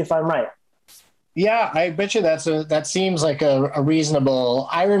and see if I'm right. Yeah, I bet you that seems like a reasonable.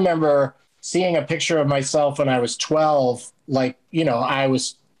 I remember seeing a picture of myself when I was 12, like, I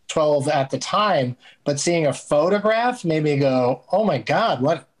was 12 at the time, but seeing a photograph made me go, oh my God,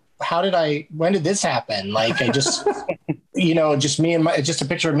 when did this happen? Like I just, just a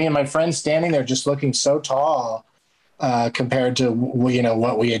picture of me and my friends standing there just looking so tall. Compared to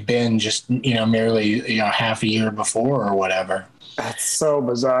what we had been just merely half a year before or whatever. That's so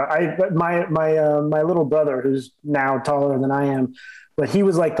bizarre. My little brother, who's now taller than I am, but he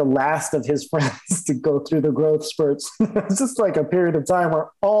was like the last of his friends to go through the growth spurts. It's just like a period of time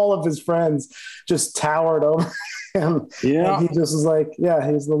where all of his friends just towered over him. Yeah, and he just was like,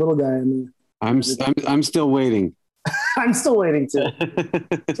 yeah, he's the little guy. I'm still waiting. I'm still waiting too.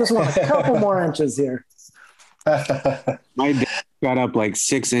 Just want a couple more inches here. My dad got up like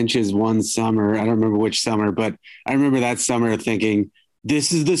 6 inches one summer. I don't remember which summer, but I remember that summer thinking,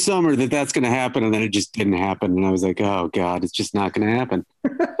 this is the summer that's going to happen. And then it just didn't happen. And I was like, oh God, it's just not going to happen.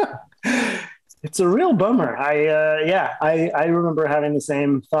 It's a real bummer. I remember having the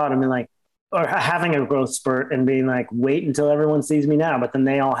same thought. I mean, like, or having a growth spurt and being like, wait until everyone sees me now. But then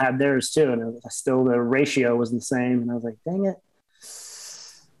they all had theirs too. And it was still the ratio was the same. And I was like, dang it.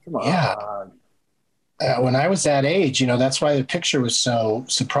 Come on. Yeah. When I was that age, that's why the picture was so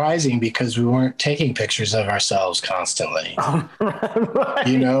surprising, because we weren't taking pictures of ourselves constantly.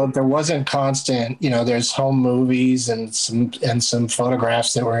 Right. There wasn't constant, there's home movies and some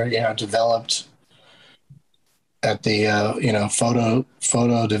photographs that were, developed at the,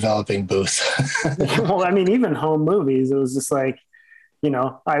 photo developing booth. Well, I mean, even home movies, it was just like,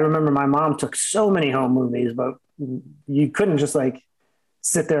 I remember my mom took so many home movies, but you couldn't just like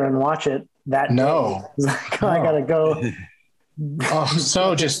sit there and watch it. No. Like, I gotta go.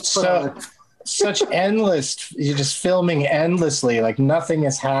 Such endless. You're just filming endlessly, like nothing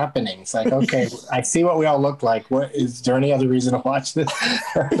is happening. It's like, okay, I see what we all look like. What is there any other reason to watch this?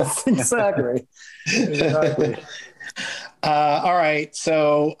 Exactly. All right,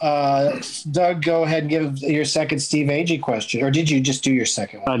 so Doug, go ahead and give your second Steve Agee question, or did you just do your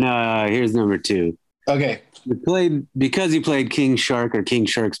second one? No, here's number 2. Okay. Because he played King Shark or King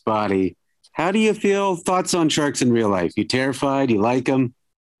Shark's body. How do you feel? Thoughts on sharks in real life? You terrified? You like them?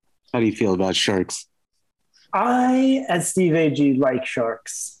 How do you feel about sharks? I, as Steve Agee, like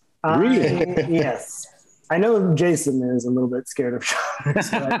sharks. Really? Yes. I know Jason is a little bit scared of sharks,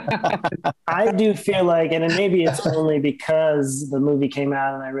 but I do feel like, and maybe it's only because the movie came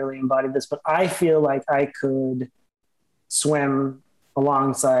out and I really embodied this, but I feel like I could swim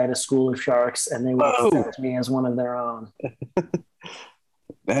alongside a school of sharks and they would accept me as one of their own.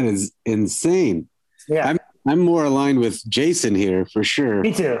 That is insane. Yeah. I'm more aligned with Jason here for sure.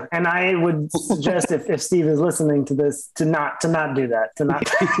 Me too. And I would suggest if Steve is listening to this to not do that, to not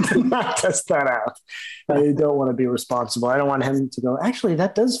test that out. I don't want to be responsible. I don't want him to go, actually,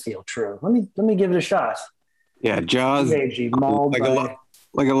 that does feel true. Let me give it a shot. Yeah. Jaws,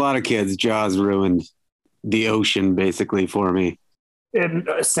 like a lot of kids, Jaws ruined the ocean basically for me.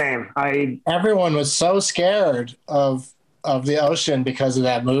 Same. Everyone was so scared of the ocean because of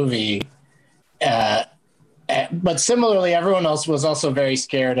that movie. But similarly, everyone else was also very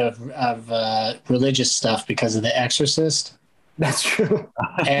scared of religious stuff because of The Exorcist. That's true.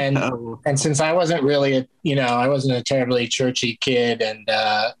 And since I wasn't really, I wasn't a terribly churchy kid, and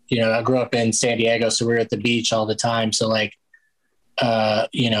I grew up in San Diego, so we were at the beach all the time. So like, I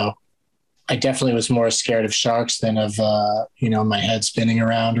definitely was more scared of sharks than of my head spinning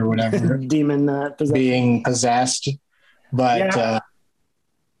around or whatever, demon being possessed. But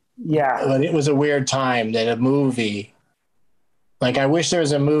yeah, but it was a weird time that a movie, like I wish there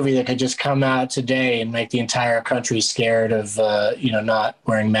was a movie that could just come out today and make the entire country scared of not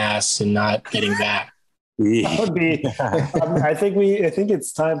wearing masks and not getting back. That would be. I think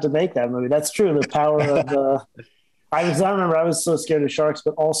it's time to make that movie. That's true. The power of I remember I was so scared of sharks,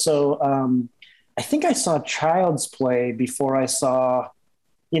 but also I think I saw Child's Play before I saw,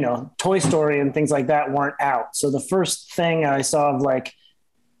 Toy Story and things like that weren't out. So the first thing I saw of like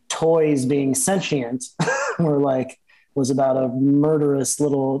toys being sentient was about a murderous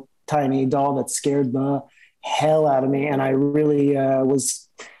little tiny doll that scared the hell out of me. And I really was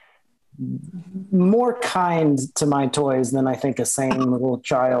more kind to my toys than I think a sane little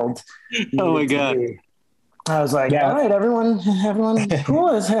child. Oh my God. I was like, all right, everyone cool.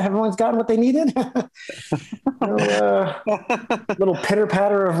 Everyone's gotten what they needed. Little pitter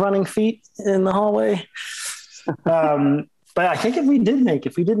patter of running feet in the hallway. But I think if we did make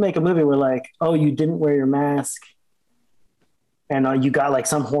a movie where like, oh, you didn't wear your mask and you got like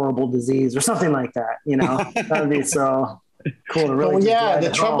some horrible disease or something like that, that would be so cool to really. Well, yeah. The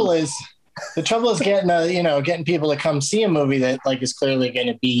trouble is getting people to come see a movie that like is clearly going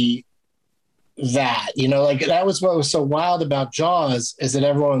to be that, like that was what was so wild about Jaws, is that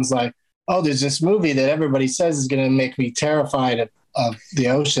everyone's like, oh, there's this movie that everybody says is going to make me terrified of the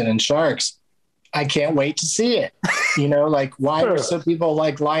ocean and sharks. I can't wait to see it. Like why are some people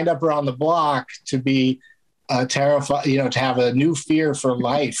like lined up around the block to be terrified, to have a new fear for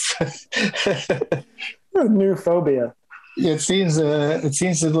life. A new phobia. It seems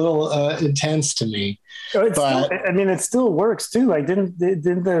a little intense to me. It still works too. Like didn't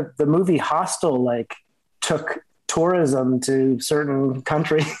the movie Hostel like took tourism to certain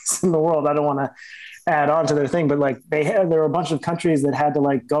countries in the world? I don't want to add on to their thing, but like there were a bunch of countries that had to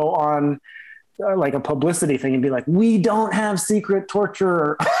like go on like a publicity thing and be like, we don't have secret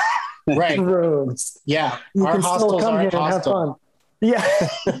torture right rooms. Yeah, you can still come here and have fun. Yeah,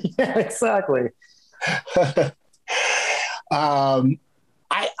 yeah, exactly.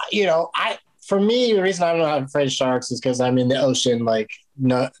 for me, the reason I'm not afraid of sharks is because I'm in the ocean, like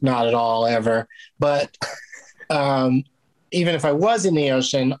not at all ever. But even if I was in the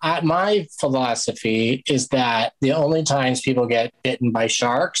ocean, my philosophy is that the only times people get bitten by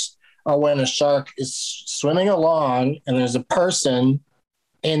sharks are when a shark is swimming along and there's a person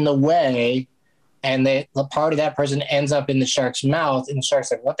in the way, and the part of that person ends up in the shark's mouth, and the shark's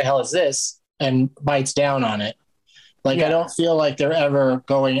like, "What the hell is this?" and bites down on it. Like, I don't feel like they're ever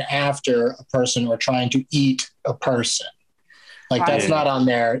going after a person or trying to eat a person. Like that's not on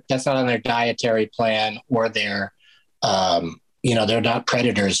their dietary plan, or their, they're not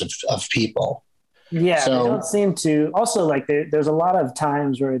predators of people. Yeah. So, they don't seem to. Also, like there's a lot of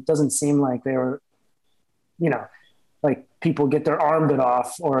times where it doesn't seem like they were, like people get their arm bit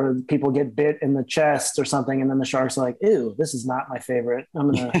off, or people get bit in the chest or something. And then the sharks are like, "Ew, this is not my favorite.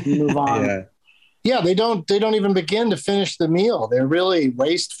 I'm going to move on." Yeah, they don't even begin to finish the meal. They're really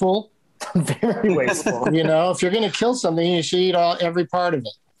wasteful. Very wasteful. If you're going to kill something, you should eat every part of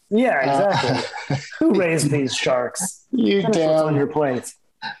it. Yeah, exactly. Who raised these sharks? Finish what's on your plate.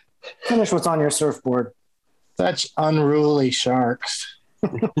 Finish what's on your surfboard. Such unruly sharks.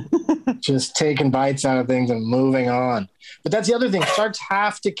 Just taking bites out of things and moving on. But that's the other thing. Sharks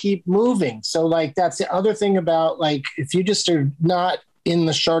have to keep moving. So, like, that's the other thing about, like, if you just are not in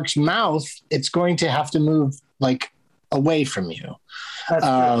the shark's mouth, it's going to have to move like away from you. That's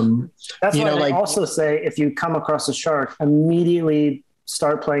true. That's why I also say, if you come across a shark, immediately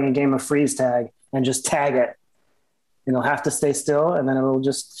start playing a game of freeze tag and just tag it. And it'll have to stay still, and then it'll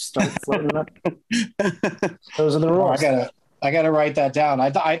just start floating up. Those are the rules. I gotta write that down.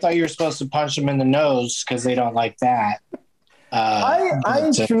 I thought you were supposed to punch them in the nose because they don't like that.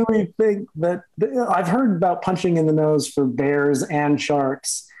 I truly think that I've heard about punching in the nose for bears and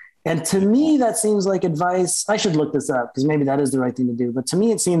sharks. And to me, that seems like advice. I should look this up because maybe that is the right thing to do. But to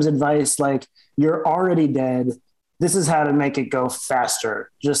me, it seems advice like, you're already dead. This is how to make it go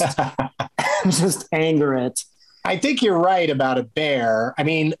faster. Just anger it. I think you're right about a bear. I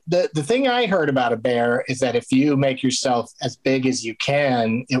mean, the thing I heard about a bear is that if you make yourself as big as you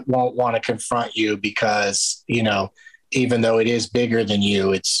can, it won't want to confront you because, even though it is bigger than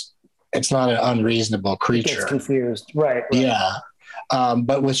you, it's not an unreasonable creature. It's confused. Right. Yeah.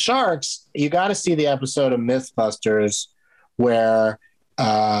 But with sharks, you got to see the episode of Mythbusters where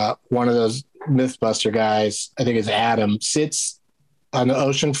one of those Mythbuster guys, I think it's Adam, sits on the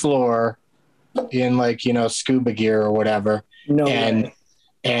ocean floor in scuba gear or whatever.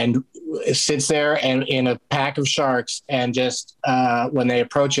 And sits there and in a pack of sharks, and just when they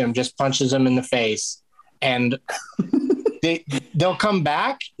approach him, just punches them in the face. And they'll come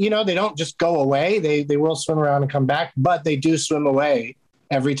back, they don't just go away. They will swim around and come back, but they do swim away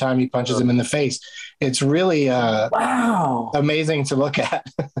every time he punches them in the face. It's really amazing to look at.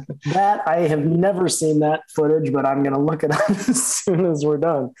 That I have never seen that footage, but I'm going to look it up as soon as we're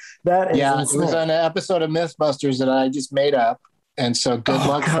done. That is insane. It was on an episode of Mythbusters that I just made up. And so good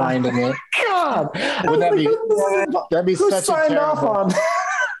luck finding it. God, that'd be such a terrible.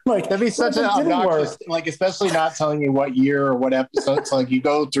 That'd be such an obnoxious, especially not telling you what year or what episode. It's like you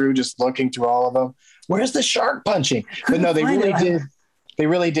go through just looking through all of them. Where's the shark punching? But no, they really did. They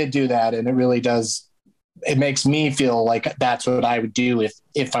really did do that, and it really does. It makes me feel like that's what I would do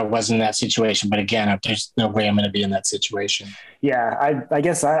if I was in that situation. But again, there's no way I'm going to be in that situation. Yeah, I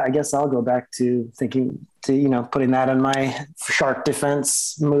guess I'll go back to thinking to putting that on my shark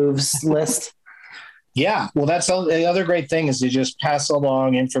defense moves list. Yeah, well, that's the other great thing is to just pass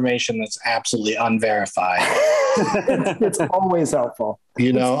along information that's absolutely unverified. It's always helpful.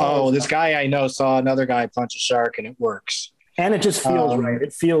 This guy I know saw another guy punch a shark and it works. And it just feels right.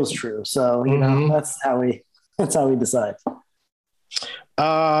 It feels true. So, that's how we decide.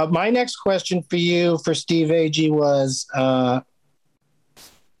 My next question for you, for Steve Agee, was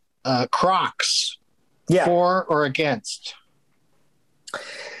Crocs. Yeah. For or against?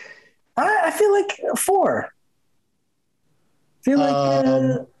 I feel like 4. I feel like,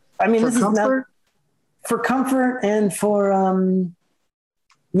 this comfort? Is not for comfort and for, I've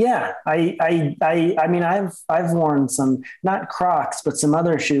worn some, not Crocs, but some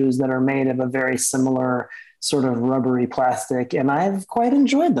other shoes that are made of a very similar sort of rubbery plastic, and I've quite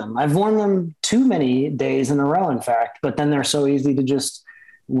enjoyed them. I've worn them too many days in a row, in fact, but then they're so easy to just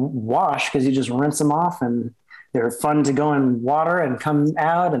wash because you just rinse them off, and they're fun to go in water and come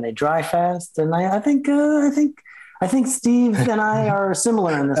out, and they dry fast. And I think Steve and I are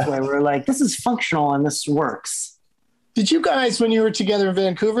similar in this way. We're like, this is functional and this works. Did you guys, when you were together in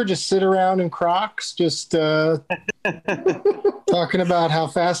Vancouver, just sit around in Crocs, just talking about how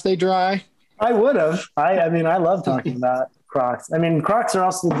fast they dry? I would have. I love talking about Crocs. I mean, Crocs are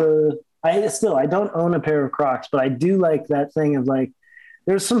also I don't own a pair of Crocs, but I do like that thing of like,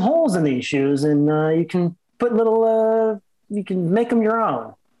 there's some holes in these shoes and you can put you can make them your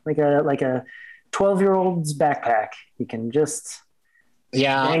own, like a 12-year-old's backpack. You can just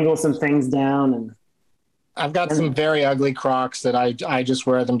angle some things down. And I've got some very ugly Crocs that I just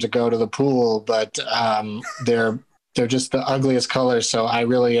wear them to go to the pool, but they're just the ugliest colors. So I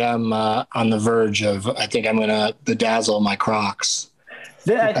really am on the verge of, I think I'm going to bedazzle my Crocs.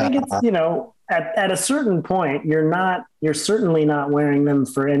 I think it's, at a certain point, you're certainly not wearing them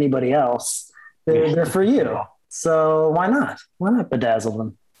for anybody else. They're for you. So why not? Why not bedazzle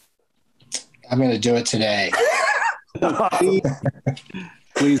them? I'm going to do it today.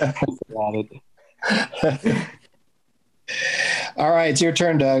 Please. All right. It's your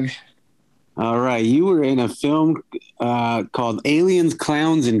turn, Doug. All right. You were in a film called Aliens,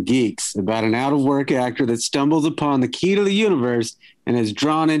 Clowns, and Geeks about an out-of-work actor that stumbles upon the key to the universe and is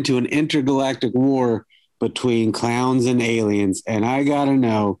drawn into an intergalactic war between clowns and aliens. And I got to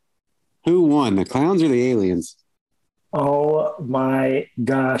know, who won, the clowns or the aliens? Oh my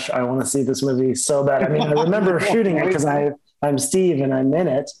gosh. I want to see this movie so bad. I mean, I remember shooting it because I'm Steve and I'm in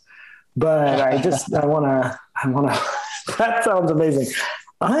it, but I want to, that sounds amazing.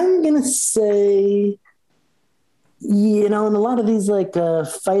 I'm going to say, in a lot of these like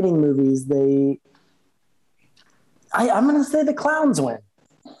fighting movies, I'm going to say the clowns win.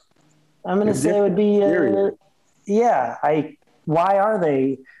 I'm going to say it would be, why are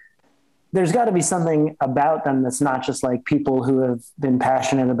they? There's got to be something about them that's not just like people who have been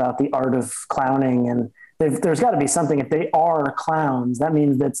passionate about the art of clowning. And there's got to be something. If they are clowns, that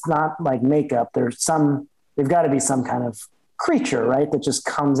means that's not like makeup. They've got to be some kind of creature, right? That just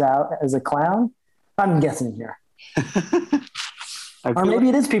comes out as a clown. I'm guessing here. Or maybe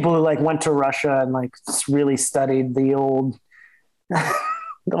it is people who like went to Russia and like really studied the old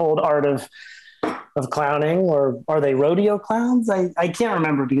art of clowning, or are they rodeo clowns? I can't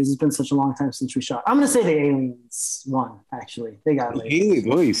remember because it's been such a long time since we shot. I'm going to say the aliens won, actually. They got me.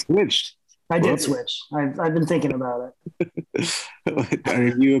 You switched. I did switch. I've been thinking about it. Are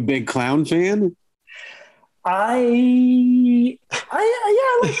you a big clown fan? I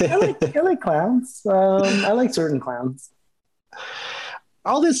like clowns. I like certain clowns.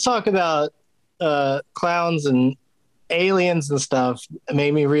 All this talk about clowns and aliens and stuff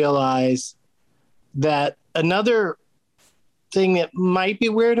made me realize that another thing that might be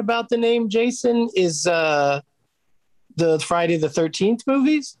weird about the name Jason is the Friday the 13th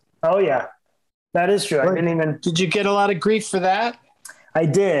movies. Oh yeah, that is true. Did you get a lot of grief for that? I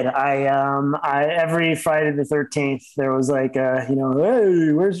did. I every Friday the 13th there was like hey,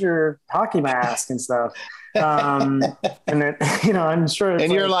 where's your hockey mask and stuff. And then I'm sure.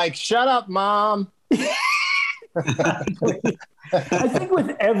 And you're like, shut up, Mom. I think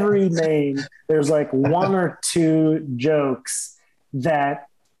with every name, there's like one or two jokes that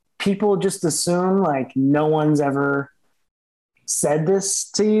people just assume like no one's ever said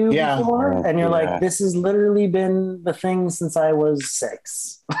this to you before. And you're like, this has literally been the thing since I was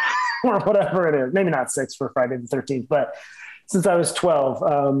 6 or whatever it is. Maybe not 6 for Friday the 13th, but since I was 12.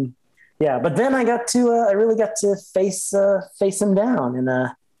 But then I really got to face him down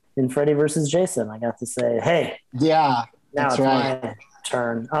in Freddy versus Jason. I got to say, hey, now it's my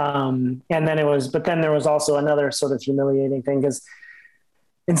turn. And then there was also another sort of humiliating thing because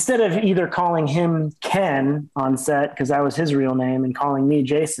instead of either calling him Ken on set, because that was his real name, and calling me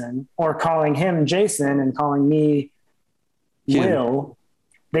Jason, or calling him Jason and calling me Will,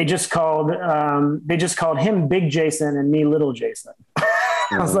 they just called him Big Jason and me Little Jason.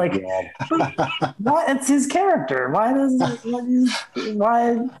 I was like, what? It's his character.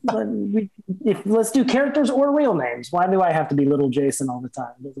 Let's do characters or real names. Why do I have to be Little Jason all the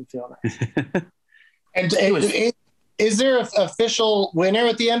time? It doesn't feel nice. And is there an official winner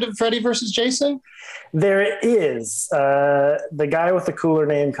at the end of Freddy versus Jason? There is. The guy with the cooler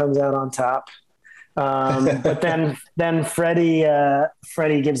name comes out on top. But then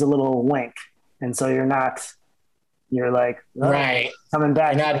Freddy gives a little wink. And so you're like, right, coming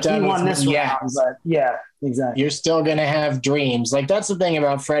back. Not like, done he won with this round, but yeah, exactly. You're still going to have dreams. Like, that's the thing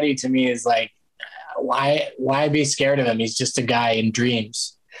about Freddy to me is like, why be scared of him? He's just a guy in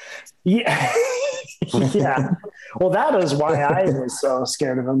dreams. Yeah. Yeah. Well, that is why I was so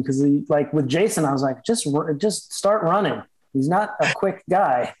scared of him. Cause like with Jason, I was like, just start running. He's not a quick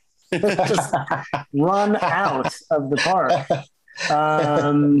guy. Just run out of the park.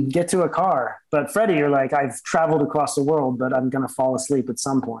 Get to a car. But Freddy, you're like, I've traveled across the world, but I'm gonna fall asleep at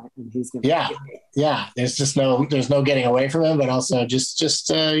some point, and he's gonna get me. Yeah. There's no getting away from him, but also just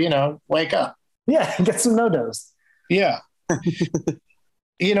wake up. Yeah, get some no-dos. Yeah.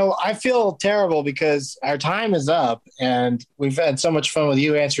 I feel terrible because our time is up, and we've had so much fun with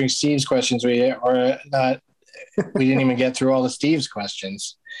you answering Steve's questions. We didn't even get through all of Steve's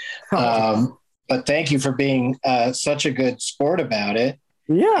questions. But thank you for being such a good sport about it.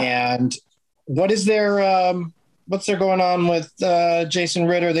 Yeah. And what's there going on with Jason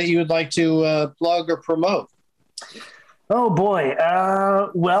Ritter that you would like to plug or promote? Oh boy.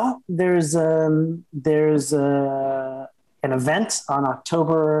 Well, there's an event on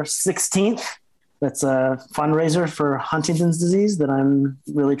October 16th. That's a fundraiser for Huntington's disease that I'm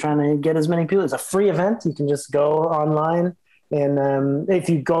really trying to get as many people. It's a free event. You can just go online. And if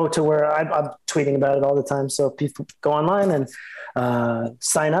you go to where I'm tweeting about it all the time, so people go online and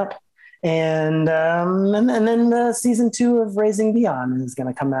sign up. And then season 2 of Raising Beyond is going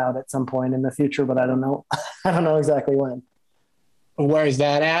to come out at some point in the future, but I don't know. I don't know exactly when. Where is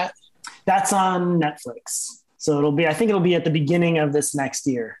that at? That's on Netflix. So I think it'll be at the beginning of this next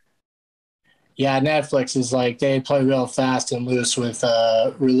year. Yeah, Netflix is like, they play real fast and loose with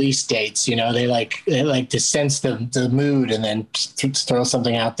release dates. They like to sense the mood and then throw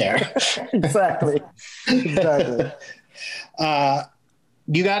something out there. Exactly.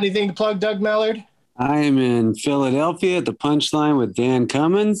 You got anything to plug, Doug Mellard? I am in Philadelphia at the Punchline with Dan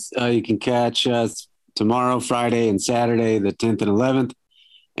Cummins. You can catch us tomorrow, Friday, and Saturday, the 10th and 11th.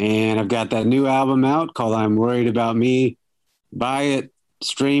 And I've got that new album out called I'm Worried About Me. Buy it,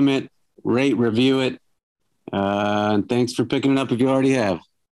 stream it, rate, review it. And thanks for picking it up if you already have.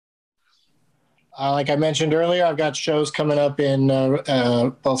 Like I mentioned earlier, I've got shows coming up in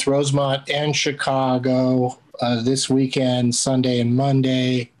both Rosemont and Chicago this weekend, Sunday and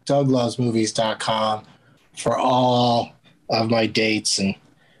Monday. DougLovesMovies.com for all of my dates and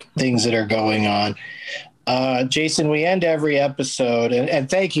things that are going on. Jason, we end every episode, and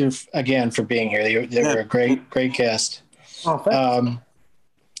thank you again for being here. They were a great guest. Oh, thanks.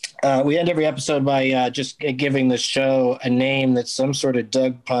 We end every episode by just giving the show a name that's some sort of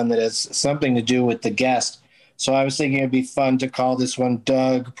Doug pun that has something to do with the guest. So I was thinking it'd be fun to call this one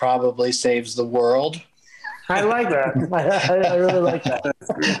Doug Probably Saves the World. I like that. I really like that.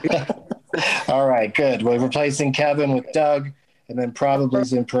 All right, good. We're replacing Kevin with Doug, and then probably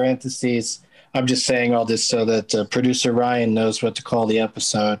is in parentheses. I'm just saying all this so that producer Ryan knows what to call the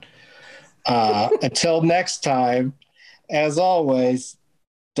episode. Until next time, as always,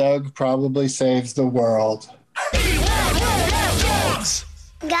 Doug Probably Saves the World.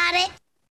 Got it.